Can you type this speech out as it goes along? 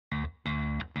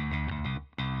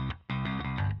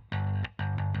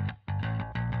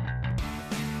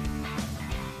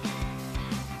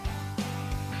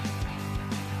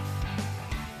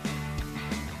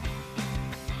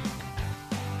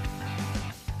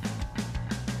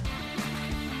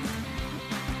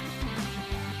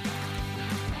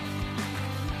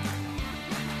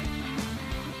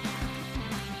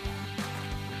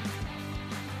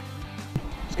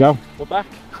Let's go. We're back.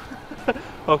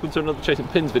 Welcome to another Chasing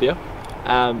Pins video.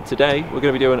 Today we're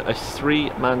going to be doing a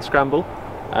 3-man scramble.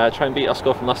 Try and beat our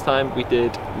score from last time. We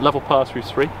did level par through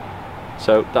 3,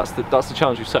 so that's the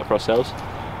challenge we've set for ourselves.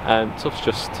 Tuff's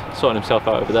just sorting himself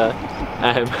out over there.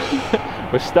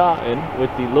 We're starting with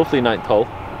the lovely 9th hole.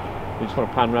 We just want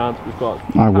to pan round. We've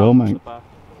got. I will, mate.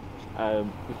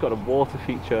 We've got a water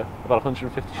feature about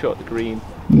 150 short of the green.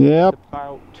 Yep. It's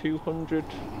about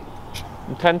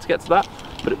 210 to get to that,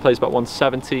 but it plays about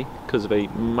 170 because of a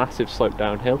massive slope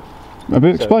downhill. Have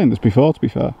we explained this before, to be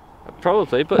fair?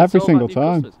 Probably, but every it's all single about new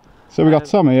time. customers. So we got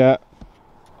Tommy here.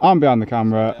 I'm behind the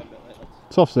camera.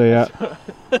 Tuff's here.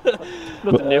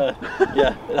 Nothing new.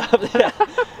 Yeah.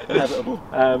 Inevitable.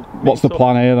 What's the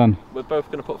plan here then? We're both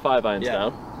going to put 5 irons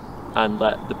down and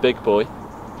let the big boy,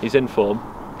 he's in form,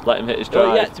 let him hit his drive.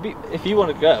 Well, yeah, if you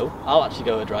want to go, I'll actually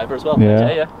go a driver as well.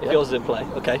 Yeah. If yours is in play,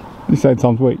 okay. You said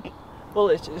Tom's weak. Well,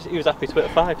 he was happy to hit a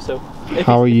 5, so.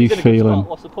 How are you if he's in a good feeling? spot,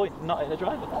 what's the point in not hitting a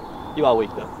driver then? You are weak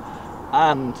though.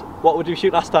 And what would you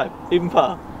shoot last time? Even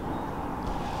par?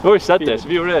 We already said this,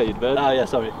 if you were here, you'd been. Oh yeah,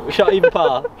 sorry. We shot even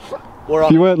par. We're on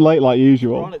If you weren't late like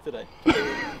usual. We're on it today.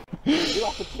 You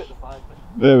have to fit the 5. Mate.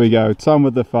 There we go, Tom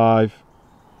with the 5.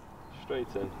 Straight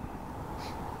in.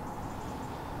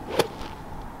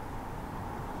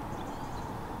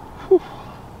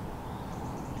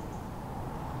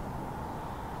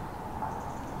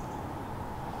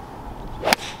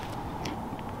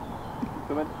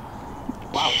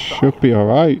 Wow, Should be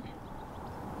alright.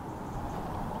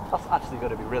 that's actually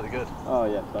going to be really good. Oh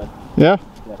yeah, fine. Yeah?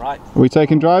 Right. Are we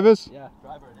taking drivers? Yeah,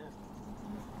 driver it is.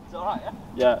 It's alright, yeah?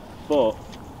 Yeah, but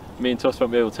me and Tuss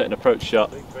won't be able to take an approach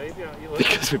shot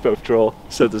because we both draw,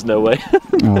 so there's no way.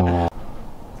 Oh.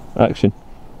 Action.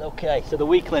 Okay, so the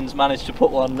weaklings managed to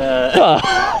put one.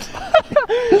 Managed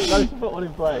to put one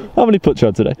in play. How many putts you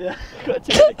had today? Yeah, got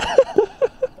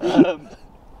a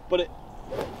but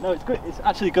no, it's good. It's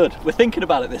actually good. We're thinking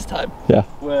about it this time. Yeah.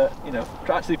 We're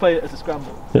actually playing it as a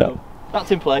scramble. Yeah. So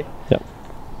that's in play. Yeah.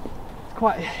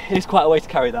 It's quite a way to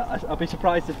carry that. I'd be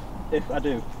surprised if I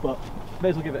do, but may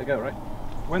as well give it a go, right?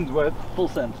 Wind's with. Full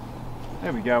send.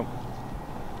 There we go.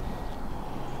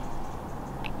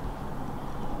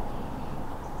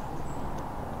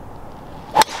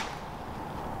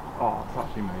 Oh, it's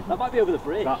actually made it. That might be over the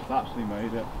bridge. That's actually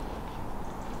made it.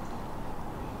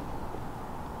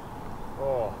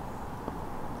 Oh.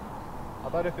 I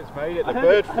don't know if it's made it. The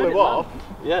bird flew off.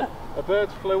 Yeah. A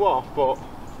bird flew off, but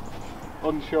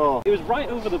unsure. It was right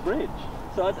over the bridge,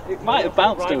 so it might have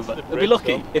bounced right over. to the We'll be bridge,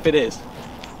 lucky if it is.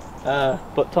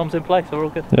 But Tom's in play, so we're all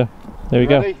good. Yeah. There we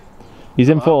go. He's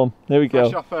in form. There we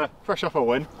go. Fresh off a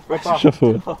win.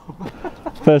 Shuffle.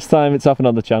 First time it's happened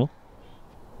on the channel.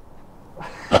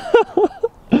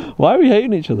 Why are we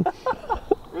hating each other?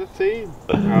 We're a team.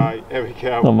 Right, here we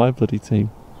go. Not my bloody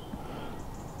team.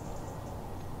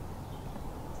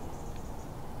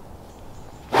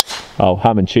 Oh,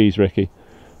 ham and cheese, Ricky.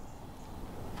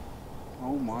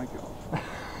 Oh my god.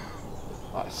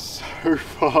 That's so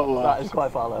far left. That is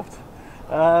quite far left.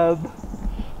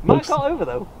 Might got over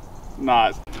though.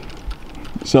 Nah.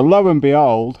 So lo and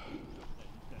behold,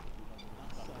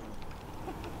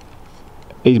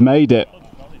 he's made it.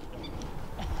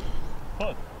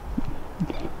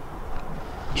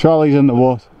 Trolley's in the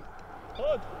water.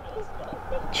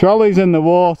 Trolley's in the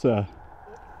water.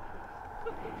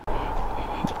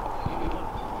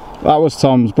 That was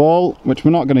Tom's ball, which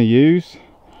we're not going to use.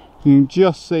 You can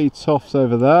just see Tuff's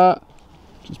over there,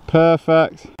 which is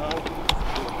perfect.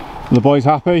 The boys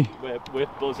happy? We're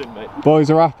buzzing, mate.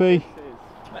 Boys are happy?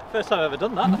 First time I've ever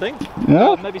done that, I think.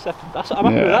 Yeah? Maybe second. I'm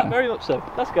happy with that, very much so.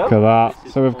 Let's go. Look at that.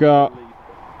 So we've got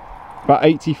about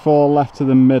 84 left to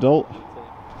the middle.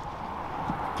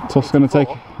 Tuff's going to take,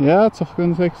 Tuff's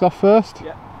going to take us off first.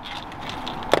 Yeah.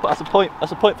 But that's a point.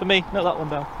 That's a point for me. Note that one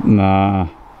down. Nah. Is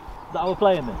that how we're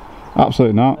playing then?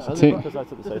 Absolutely not. No, It's a team. because I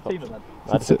took the safe option.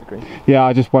 I took the green. Yeah,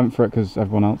 I just went for it because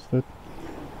everyone else did.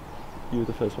 You were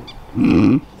the first one.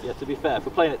 Yeah, to be fair, if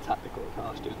we're playing it tactically, we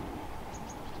can't just do it.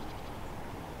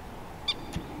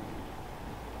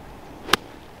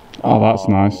 Oh, that's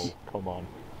nice. Come on.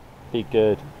 Be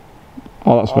good.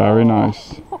 Oh, that's very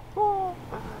nice.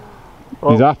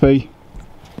 He's happy.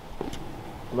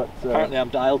 Apparently I'm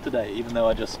dialed today, even though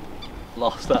I just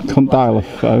lost that. Can't dial a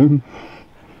phone.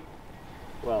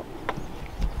 Well,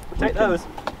 Take those.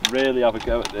 really have a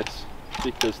go at this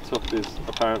because Tuff is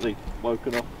apparently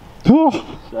woken up.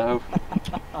 Oh. So.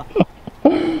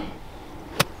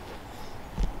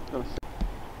 Let's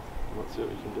see what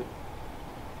we can do.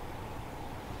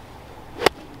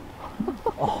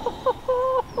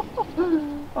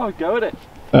 Oh, go at it.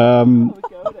 Go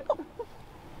at it.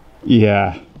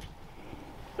 Yeah.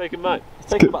 Taking mine. It's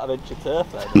taking about an inch of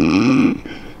turf there.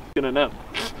 Gonna know.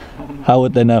 How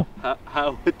would they know?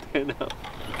 How would they know?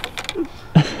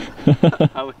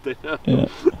 How would they know? Yeah.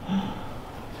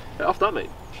 Get off that, mate.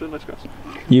 Show nice grass.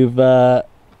 You've got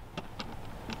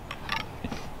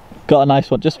a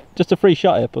nice one. Just a free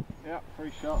shot here, bud. Yeah,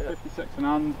 free shot, 56 in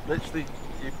hand. Literally,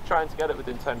 you're trying to get it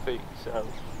within 10 feet, so.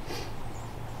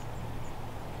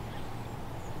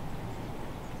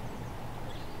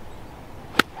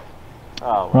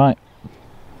 Oh. Right.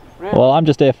 Really? Well, I'm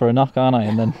just here for a knock, aren't I?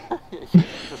 And then. You've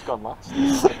just gone last.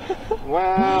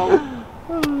 Wow.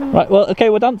 Right. Well, okay,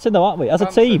 we're dancing though, aren't we? As a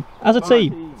team. As a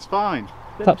team. It's fine.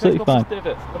 It's absolutely fine. Look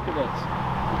at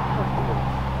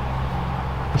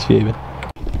It's fuming.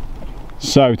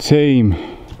 So team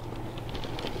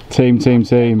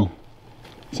CP.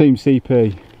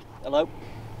 Hello.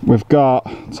 We've got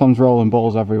Tom's rolling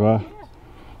balls everywhere.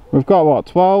 We've got what,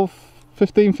 12,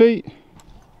 15 feet?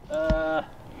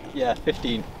 Yeah,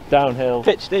 15. Downhill.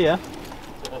 Pitch there.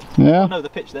 Yeah. Oh, no, the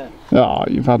pitch there. Oh,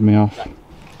 you've had me off.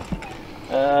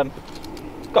 Got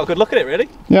a good look at it, really.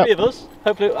 Yep. 3 of us.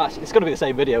 Hopefully, it's going to be the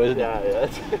same video, isn't it? Yeah.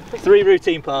 3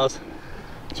 routine pars.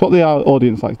 It's what the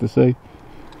audience likes to see.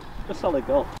 A solid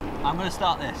golf. I'm going to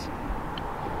start this.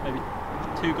 Maybe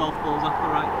 2 golf balls after,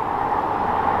 right?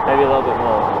 Maybe a little bit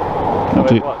more.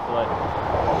 Do you-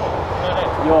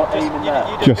 You're aiming there.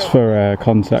 Just for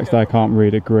context, I can't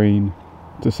read a green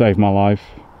to save my life.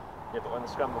 Yeah, but when the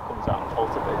scramble comes out,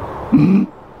 cultivate.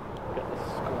 Get this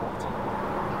squat.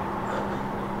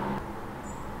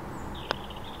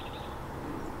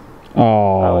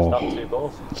 Oh, That was not 2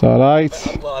 balls. it's alright.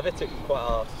 Well, I've hit it quite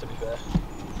hard, to be fair.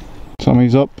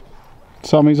 Tommy's up.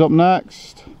 Tommy's up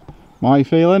next. How are you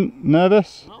feeling?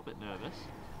 Nervous? A little bit nervous.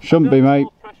 Shouldn't be, mate.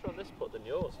 More pressure on this putt than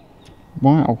yours.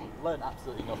 Wow. Learned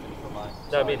absolutely nothing from mine.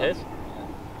 No, I mean his.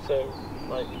 So,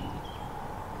 like.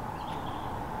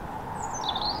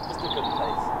 Just a good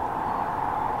pace.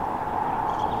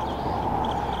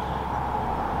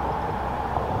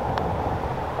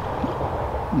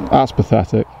 That's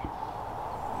pathetic.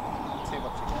 Too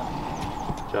much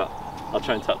again. I'll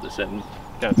try and tap this in.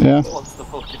 Yeah. Wants the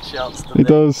fucking shots. He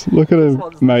does. Look at him.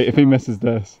 Mate, if he misses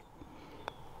this.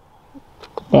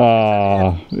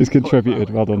 Ah, he's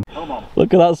contributed. Well done. Come on.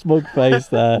 Look at that smug face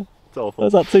there. It's awful.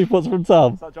 Was that 2 putts from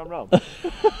Tom? Is that John Round?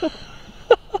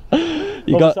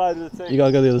 You got side of the to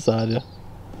go the other side, yeah.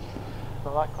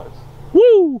 Not that close.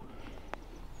 Woo!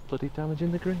 Bloody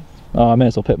damaging the green. Oh, I may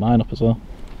as well pick mine up as well.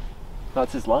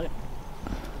 That's his line.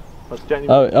 That's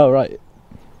genuine. Oh, right.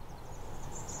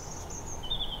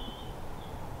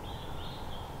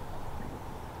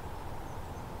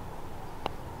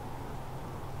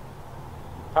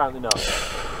 Apparently not.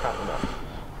 Apparently not.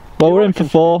 Well, we're in for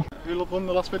 4. Who won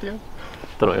the last video?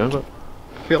 Don't know what you remember.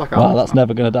 I feel like Wow, that's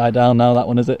never going to die down now, that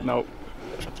one, is it? Nope.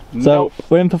 So,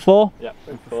 we're in for 4? Yeah,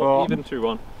 in for 4. Even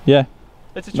 2-1. Yeah.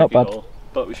 It's a Not tricky bad. ball,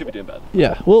 but we should be doing better.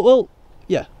 Yeah. We'll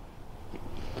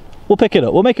pick it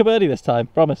up. We'll make a birdie this time,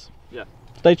 promise. Yeah.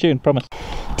 Stay tuned, promise.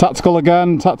 Tactical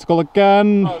again, tactical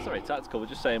again. Oh, sorry, tactical. We're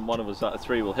just saying one of us out of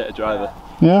 3 will hit a driver.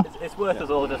 Yeah. It's worth us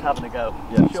all just having a go.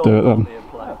 Yeah. Let's do it then.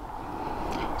 Play.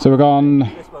 So we're gone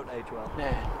This won't age well.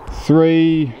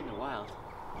 3. In the wild.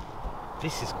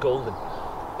 This is golden.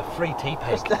 A free tea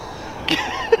peg.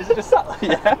 Is it just sat like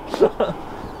yeah.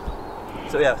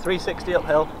 So yeah, 360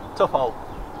 uphill, tough hole.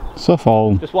 Tough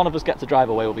hole. Just one of us gets to drive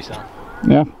away, we'll be sad.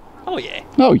 Yeah. Oh yeah.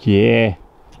 Oh yeah.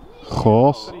 Of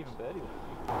course.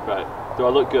 Right. Do I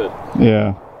look good?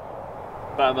 Yeah.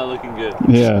 But am I looking good?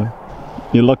 Yeah.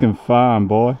 You're looking fine,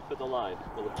 boy. For the line,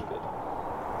 we're looking good.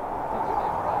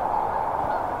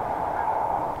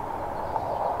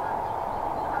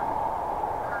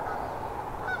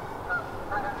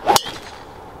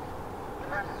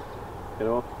 Get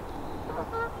on.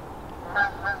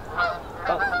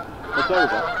 That's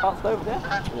over. Bounced over there?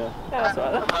 Yeah. Yeah, that's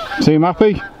alright Team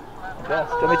happy? then. Yeah,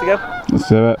 do you want me to go? Let's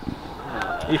do it.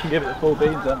 You can give it the full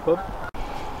beans then, pub.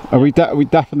 Are we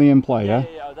definitely in play, yeah?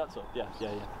 Yeah, that's all. Yeah.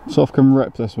 Sort can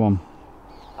rip this one.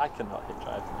 I cannot hit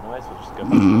drive anyway, so just go.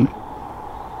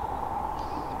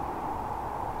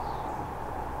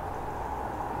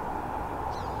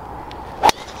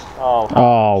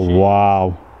 Oh,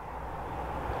 wow.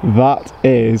 That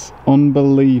is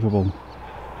unbelievable.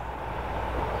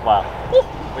 Wow.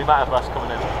 We might have less coming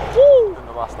in than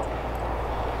the last one.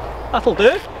 That'll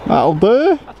do. That'll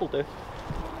do. That'll do.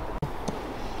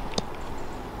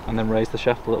 And then raise the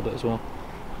shaft a little bit as well.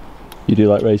 You do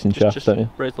like raising shafts, just don't you?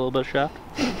 Raise a little bit of shaft.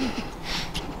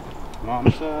 Mom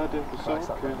said it was so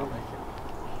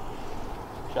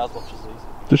Shaz watches these.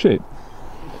 Does she?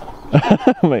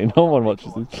 Mate, no one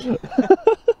watches this.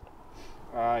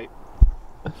 Right.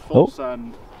 Full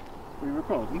send. Are we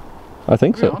recording? I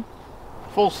think so. On?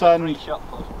 Full send. Free shot.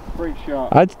 Free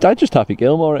shot. I'd just happy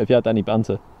Gilmore if you had any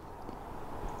banter.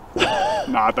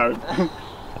 Nah, I don't.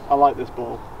 I like this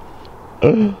ball.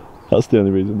 That's the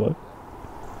only reason why.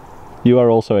 You are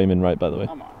also aiming right, by the way.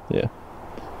 Am I? Yeah.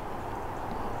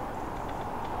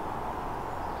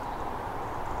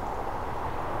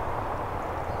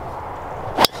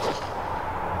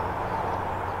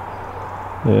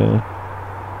 Yeah.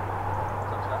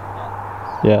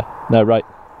 Yeah. No, right.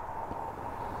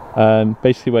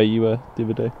 Basically where you were the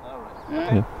other day.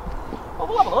 Yeah. Oh,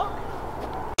 we'll have a look.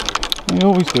 I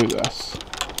always do this.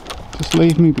 Just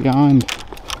leave me behind.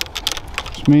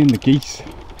 Just me and the geese.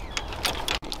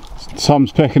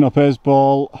 Tom's picking up his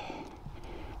ball.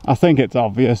 I think it's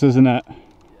obvious, isn't it?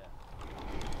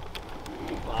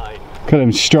 Fine. Look at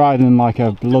him striding like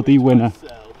a bloody winner.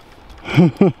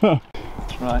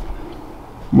 Right.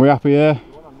 We happy here? The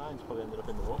one on mine's probably ended up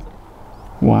in the water.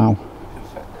 Wow.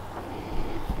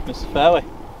 Missed the fairway.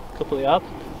 Couple of yards.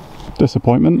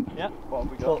 Disappointment. Yeah. What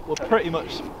have we got? Well, we're pretty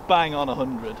much bang on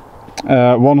 100.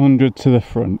 100 to the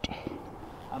front.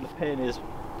 And the pin is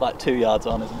like 2 yards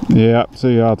on, isn't it? Yeah, 2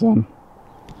 yards on.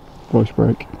 Voice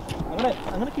break. I'm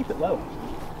gonna keep it low.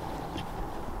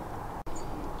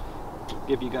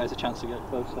 Give you guys a chance to get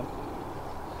close then.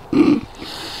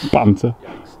 Banter.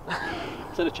 Yikes.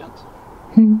 Is that a chance?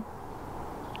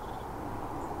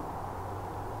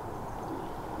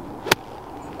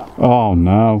 Oh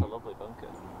no. That's a lovely bunker.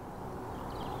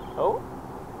 Oh?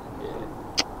 Yeah.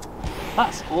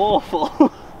 That's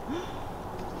awful.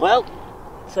 Well,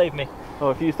 save me. Oh,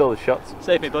 I've used all the shots.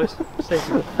 Save me, boys. Save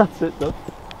me. That's it, though.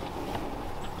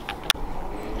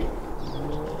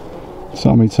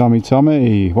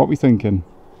 Tommy, what we thinking?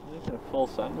 I'm thinking a full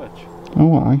sandwich.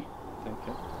 Oh, aye.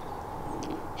 Thinking.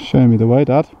 Show me the way,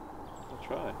 Dad. I'll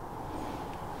try.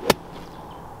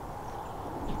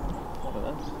 One of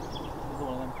them. Another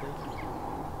one of them,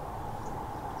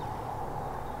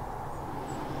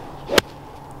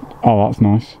 please. Oh, that's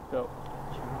nice. Go.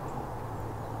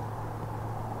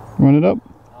 Run it up.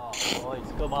 Oh,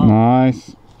 boys, come on.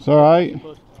 Nice. It's alright.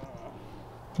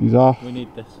 He's off. We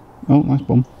need this. Oh, nice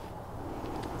bum.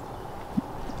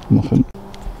 Nothing.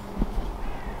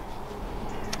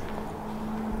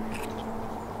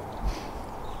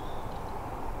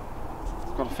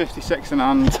 Got a 56 in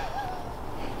hand.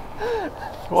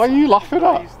 What are you laughing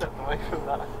at? You stepped away from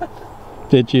that.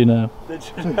 Did you know? Did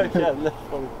you? Yeah,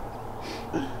 left on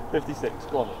 56.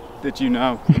 Go on. Did you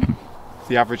know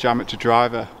the average amateur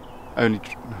driver only...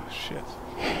 Oh shit.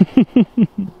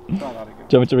 Try that again.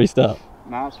 Do you want me to restart?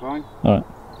 No, it's fine. Alright.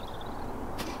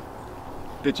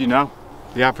 Did you know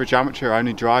the average amateur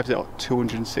only drives it at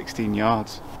 216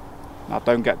 yards? Now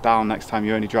don't get down next time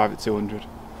you only drive at 200.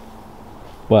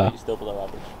 Wow. You're still below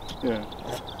average. Yeah.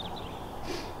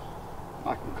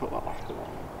 I can cut that after that.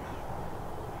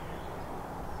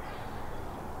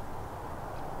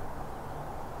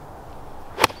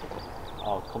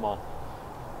 Oh, come on.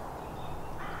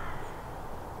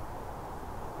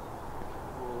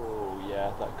 Oh,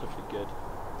 yeah, that could be good.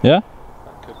 Yeah?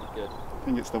 That could be good. I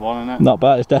think it's the one, isn't it? Not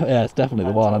bad. It's definitely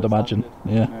the one, I'd imagine.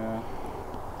 Yeah. Yeah.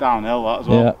 Downhill that as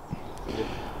well. Yeah.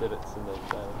 Divots in the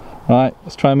Right,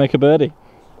 let's try and make a birdie.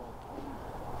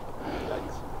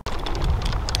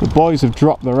 The boys have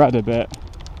dropped the red a bit.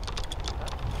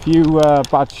 Few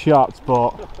bad shots,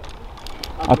 but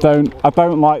I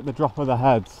don't like the drop of the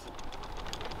heads.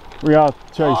 We are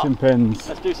chasing pins.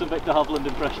 Let's do some Victor Hovland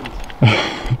impressions.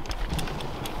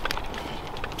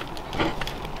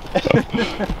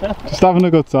 Just having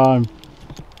a good time.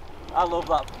 I love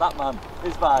that man.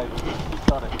 His vibe. He's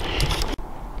got it.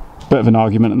 Bit of an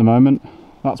argument at the moment.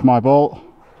 That's my ball.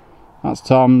 That's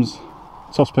Tom's.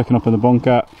 Tom's picking up in the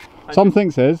bunker. Tom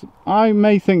thinks his. I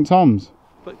may think Tom's.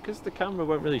 But because the camera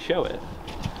won't really show it,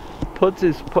 Puds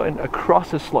is putting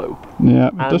across a slope Yeah,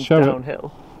 it and does show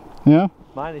downhill. it. Yeah.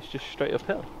 Mine is just straight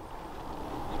uphill.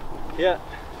 Yeah.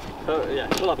 So, yeah,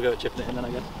 we'll have a go at chipping it in then, I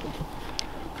guess.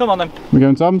 Come on then. We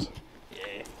going Tom's?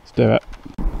 Yeah. Let's do it.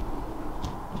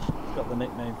 It's got the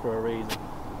nickname for a reason.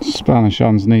 Spanish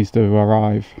Ons needs to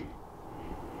arrive.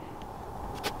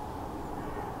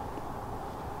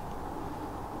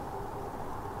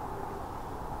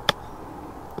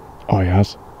 Oh, he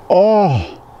has.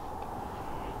 Oh!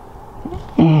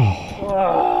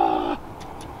 Oh!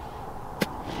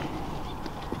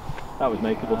 That was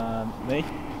makeable. Me?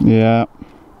 Yeah.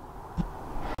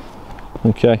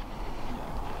 Okay.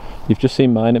 You've just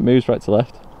seen mine, it moves right to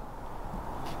left.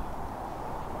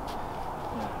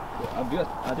 Yeah.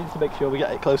 I need to make sure we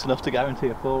get it close enough to guarantee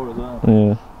a 4 as well.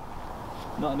 Yeah.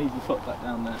 Not an easy put back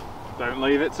down there. Don't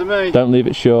leave it to me. Don't leave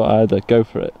it short either. Go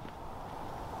for it.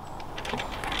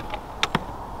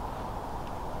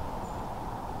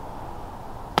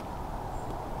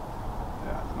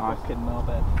 Yeah, it's nice. Fucking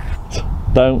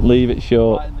knobhead. Don't leave it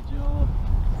short. Right in the jaw.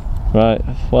 Right,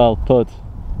 well, pud.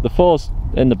 The 4's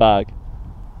in the bag.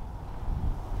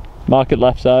 Mark it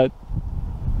left side.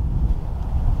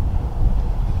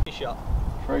 Free shot.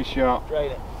 Free shot. Drain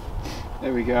it.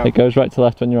 There we go. It goes right to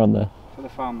left when you're on there. For the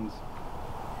fans.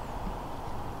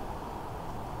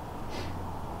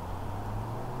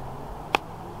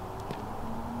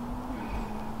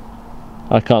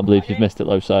 I can't believe you've missed it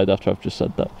low side after I've just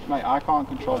said that. Mate, I can't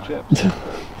control chips.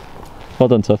 Well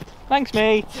done, Tuft. Thanks,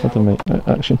 mate. Well done, mate. Right,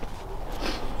 action.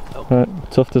 Oh.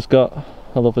 Right, Tuft has got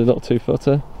a lovely little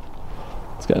 2-footer.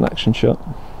 Let's get an action shot.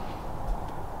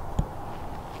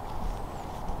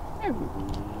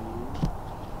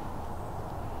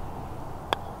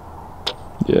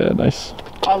 Yeah, nice.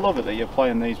 I love it that you're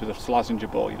playing these with a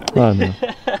Slazenger ball, you know. I know.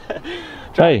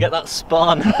 Trying Hey. to get that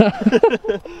spawn.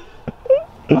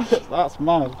 That's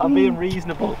mad. I'm being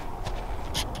reasonable.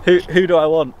 Who do I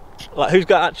want? Like, who's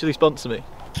got to actually sponsor me?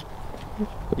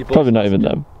 Your boss Probably not sponsor even me.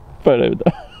 them. Probably not even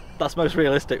them. That's most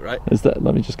realistic, right? Is that?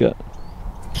 Let me just get.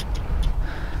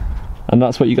 And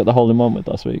that's what you got the hole in one with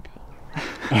last week.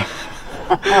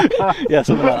 Yeah,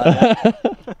 something like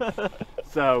that.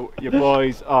 So, your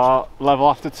boys are level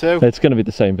after 2. It's going to be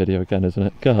the same video again, isn't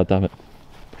it? God damn it.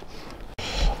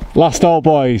 Last hole,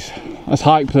 boys. Let's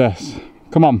hype this.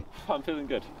 Come on. I'm feeling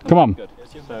good. Come on. Good.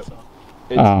 So,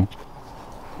 Oh.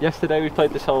 Yesterday we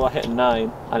played this hole. I hit a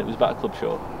 9 and it was about a club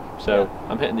short. So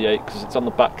I'm hitting the 8 because it's on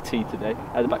the back tee today,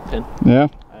 the back pin. Yeah.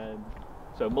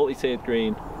 So multi-tiered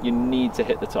green, you need to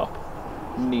hit the top.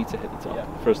 You need to hit the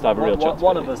top for us to have a real chance.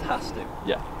 one of us has to.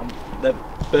 Yeah. The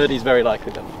birdie's very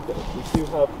likely then. We do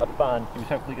have a fan who's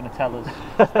hopefully going to tell us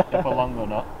if we're long or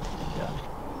not. Yeah.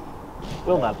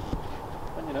 We'll know.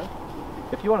 And you know,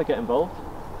 if you want to get involved,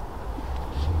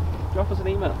 drop us an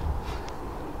email.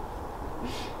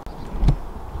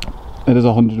 It is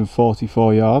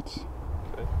 144 yards.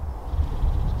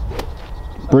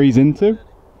 Breeze into?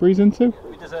 Breeze into?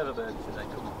 We deserve a birdie today,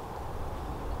 come on.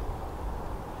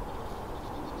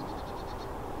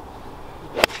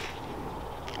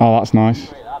 Oh, that's nice.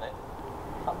 Straight at it.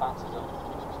 That bounces up.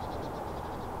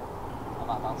 And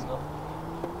that bounced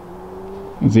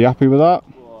up. Is he happy with that?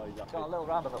 Got a little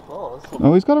round of applause.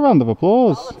 Oh, he's got a round of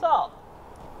applause. On the top.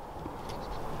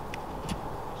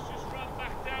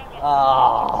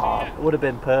 Ah, it would have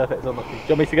been perfect. Unlucky. Do you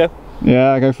want me to go?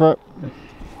 Yeah, go for it.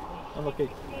 Unlucky.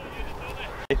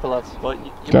 Paper lads. Well,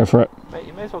 Go for it. Mate,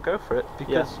 you may as well go for it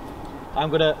because I'm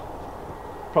gonna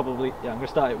probably I'm gonna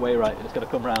start it way right and it's gonna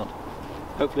come round.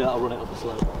 Hopefully that'll run it up the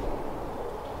slope.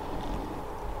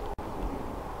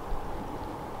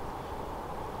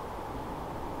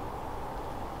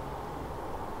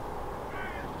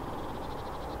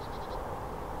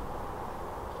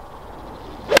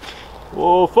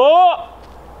 whoa, 4!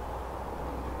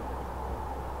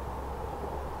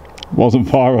 Wasn't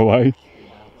far away.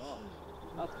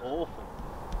 That's awful.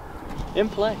 In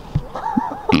play.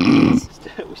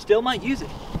 We still might use it.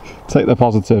 Take the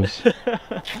positives.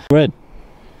 We're in.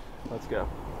 Let's go.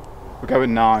 We're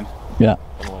going 9. Yeah.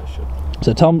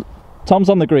 So Tom's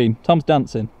on the green. Tom's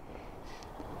dancing.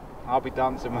 I'll be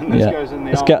dancing when this goes in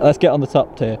the Let's get on the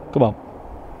top tier. Come on.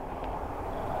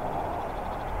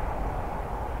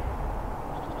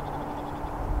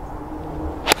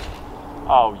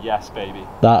 Oh yes, baby.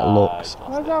 That looks.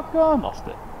 Where's that gone? Lost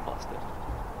it.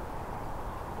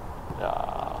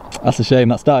 That's a shame.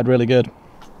 That started really good.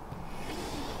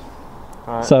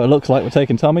 Right. So it looks like we're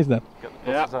taking Tommy's then.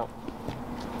 Yeah.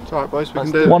 It's alright, boys. We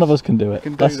can do One this. of us can do it.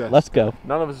 can do this. Let's go.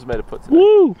 None of us has made a putt today.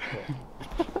 Woo!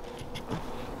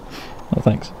 Oh,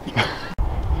 thanks.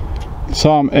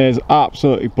 Tom is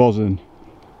absolutely buzzing.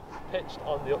 Pitched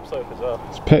on the upslope as well.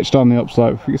 It's pitched on the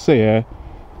upslope. You can see here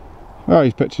where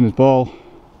he's pitching his ball.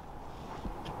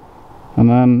 And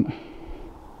then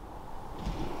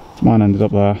mine ended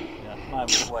up there. Yeah, mine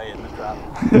was way in the trap.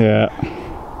 Yeah.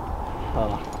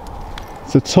 Oh.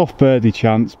 It's a tough birdie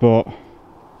chance, but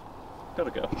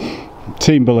Gotta go.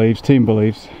 team believes, team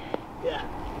believes. Yeah,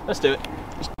 let's do it.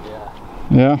 Yeah,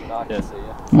 Yeah, I can see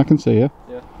you. I can see you.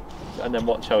 And then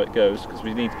watch how it goes because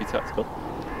we need to be tactical.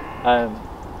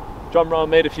 John Rahm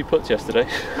made a few putts yesterday.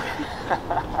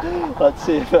 Let's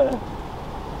see if.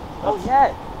 Oh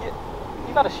yeah,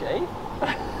 you've had a shave.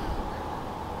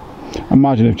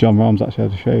 Imagine if John Rahm's actually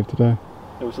had a shave today.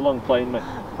 It was a long plane, mate.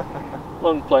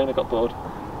 Long plane, I got bored.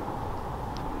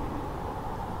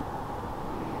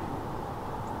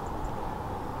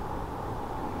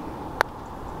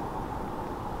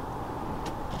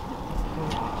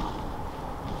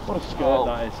 What a skirt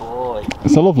that is. Boy.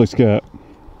 It's a lovely skirt.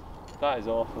 That is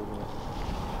awful, isn't it?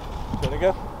 Do you want to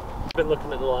go? I've been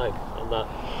looking at the line on that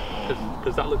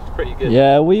because that looks pretty good.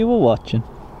 Yeah, we were watching.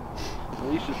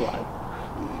 Alicia's line.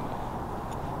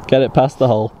 Get it past the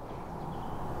hole.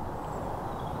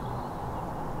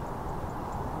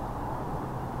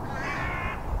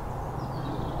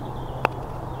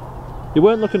 You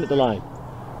weren't looking at the line.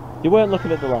 You weren't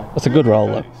looking at the line. That's a good roll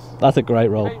though. That's a great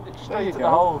roll. Aimed it straight to the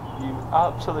hole, you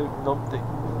absolute numpty.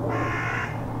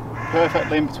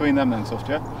 Perfectly in between them then, Soft,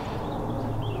 yeah?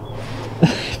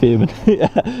 Fuming.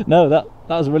 Yeah. No, that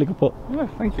was a really good putt. Yeah,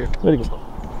 thank you. Really good putt.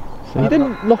 You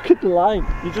didn't look at the line.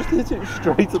 You just hit it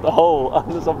straight at the hole.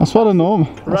 And there's a That's what I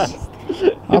normally.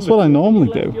 That's what I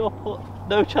normally do. Your putt,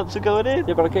 no chance of going in.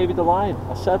 Yeah, but I gave you the line.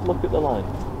 I said look at the line.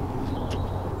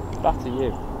 Back to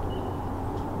you.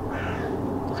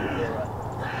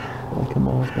 Like a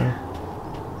Mars bar.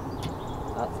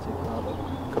 That's too far though.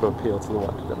 Got to appeal to the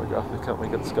wider demographic, can't we,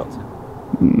 get Scott to?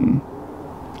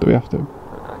 Do we have to? I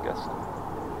guess so.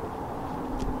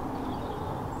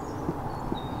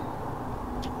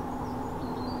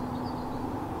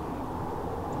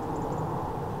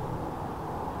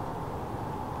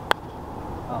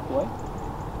 Halfway.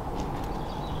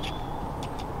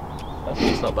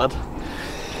 That's not bad.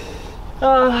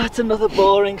 Ah, it's another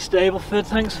boring Stableford.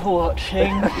 Thanks for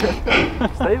watching.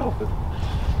 Stableford?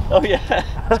 Oh yeah,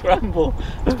 Scramble.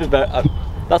 It's been about,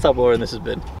 that's how boring this has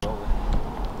been.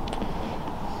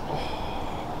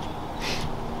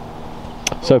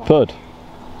 So Pud,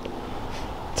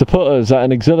 to put us at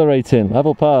an exhilarating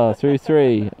level par through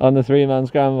 3 on the 3-man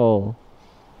scramble.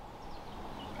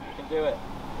 You can do it.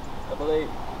 I believe.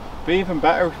 Be even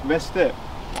better if we missed it.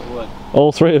 It would.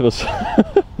 All 3 of us.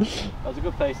 That was a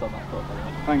good pace on that putt.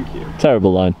 Thank you.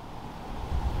 Terrible line.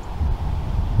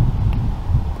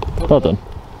 Well done.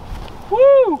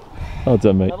 Woo! Well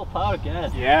done, mate. Level par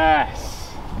again.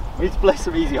 Yes. We need to play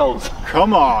some easy holes.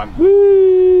 Come on.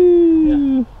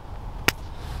 Woo!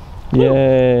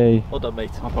 Yay! Well done,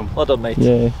 mate. Up 'em. Well done, mate.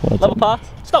 Yay! Well Level done. par.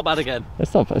 It's not bad again.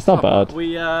 It's not bad.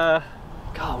 We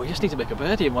God, we just need to make a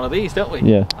birdie in one of these, don't we?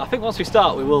 Yeah. I think once we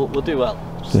start, we'll do well.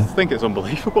 I think it's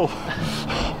unbelievable.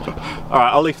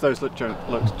 Alright, I'll leave those jokes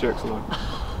alone.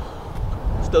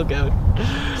 Still going.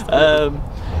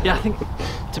 Yeah, I think,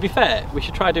 to be fair, we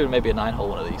should try doing maybe a 9-hole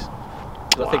one of these.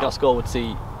 Because I think our score would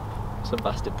see some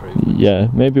vast improvement. Yeah,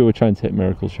 maybe we're trying to hit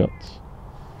miracle shots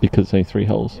because it's only 3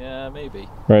 holes. Yeah, maybe.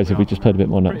 Whereas if we just played a bit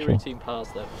more Pretty natural. routine pars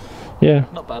though. Yeah.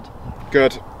 Not bad.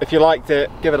 Good. If you liked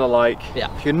it, give it a like. Yeah.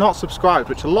 If you're not subscribed,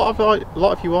 which a lot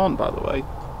of you aren't, by the way,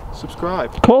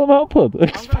 subscribe. Call them out, Pud. I'm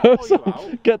Expose gonna call you them.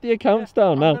 out. Get the accounts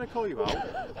down I'm now. going to call you out.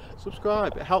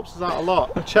 Subscribe. It helps us out a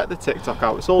lot. Check the TikTok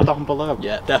out. It's all down below.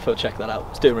 Yeah, definitely check that out.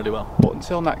 It's doing really well. But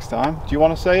until next time, do you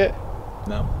want to say it?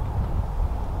 No.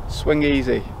 Swing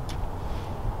easy.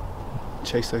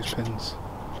 Chase those pins.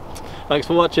 Thanks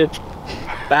for watching.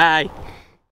 Bye.